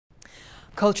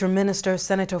Culture Minister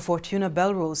Senator Fortuna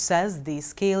Belrose says the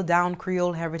scaled-down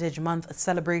Creole Heritage Month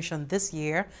celebration this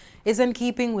year is in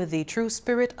keeping with the true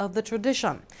spirit of the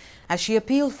tradition. As she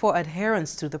appealed for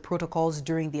adherence to the protocols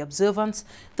during the observance,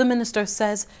 the minister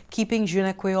says keeping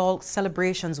Jeune Creole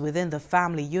celebrations within the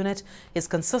family unit is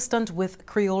consistent with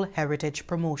Creole heritage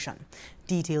promotion.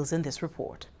 Details in this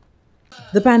report.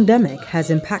 The pandemic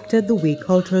has impacted the way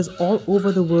cultures all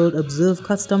over the world observe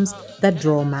customs that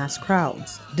draw mass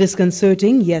crowds.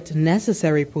 Disconcerting yet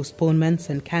necessary postponements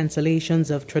and cancellations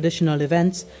of traditional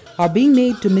events are being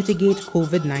made to mitigate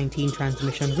COVID-19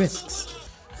 transmission risks.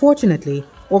 Fortunately,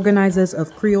 organizers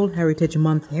of Creole Heritage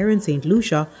Month here in St.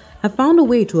 Lucia have found a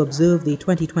way to observe the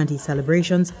 2020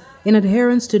 celebrations in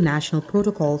adherence to national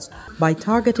protocols by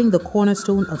targeting the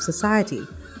cornerstone of society,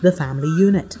 the family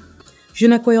unit.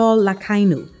 Jeune Creole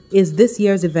Lakainu is this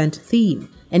year's event theme,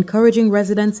 encouraging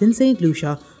residents in St.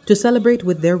 Lucia to celebrate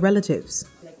with their relatives.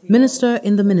 Minister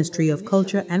in the Ministry of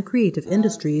Culture and Creative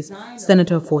Industries,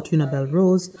 Senator Fortuna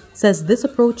Belrose, says this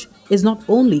approach is not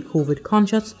only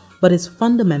COVID-conscious, but is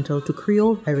fundamental to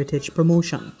Creole heritage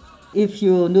promotion. If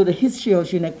you know the history of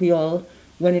Jeune Creole,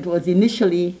 when it was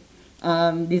initially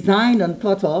designed and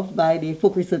thought of by the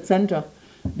Folk Research Center,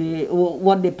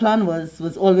 what the plan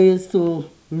was always to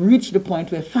reach the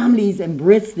point where families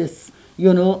embrace this,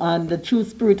 and the true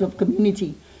spirit of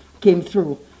community came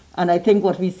through. And I think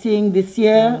what we're seeing this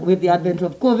year with the advent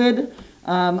of COVID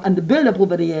and the build-up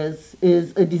over the years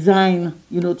is a design,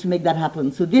 to make that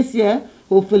happen. So this year,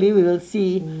 hopefully, we will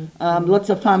see lots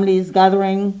of families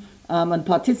gathering and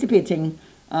participating,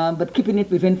 but keeping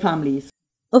it within families.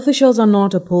 Officials are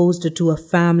not opposed to a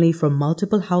family from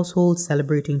multiple households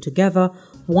celebrating together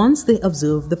once they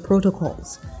observe the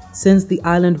protocols. Since the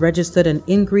island registered an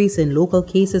increase in local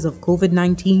cases of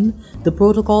COVID-19, the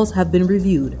protocols have been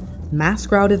reviewed. Mass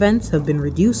crowd events have been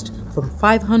reduced from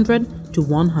 500 to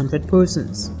 100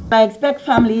 persons. I expect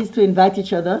families to invite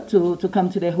each other to come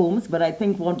to their homes, but I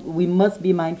think we must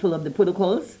be mindful of the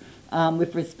protocols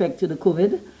with respect to the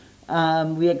COVID.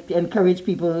 We encourage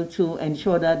people to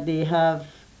ensure that they have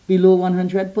below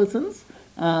 100 persons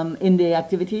in their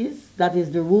activities. That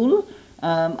is the rule.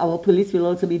 Our police will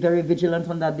also be very vigilant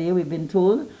on that day, we've been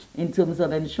told, in terms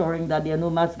of ensuring that there are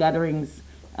no mass gatherings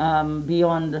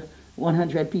beyond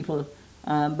 100 people.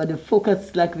 But the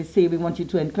focus, like we say, we want you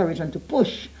to encourage and to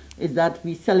push is that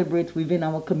we celebrate within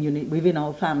our community, within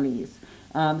our families.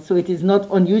 So it is not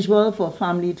unusual for a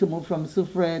family to move from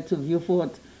Soufrière to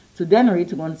Vieux-Fort to Dennery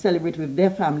to go and celebrate with their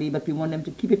family, but we want them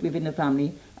to keep it within the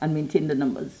family and maintain the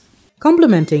numbers.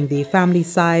 Complementing the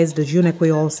family-sized Jeune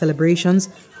Creole celebrations,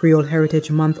 Creole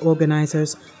Heritage Month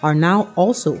organizers are now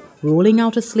also rolling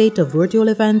out a slate of virtual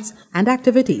events and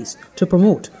activities to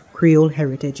promote Creole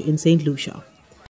heritage in St. Lucia.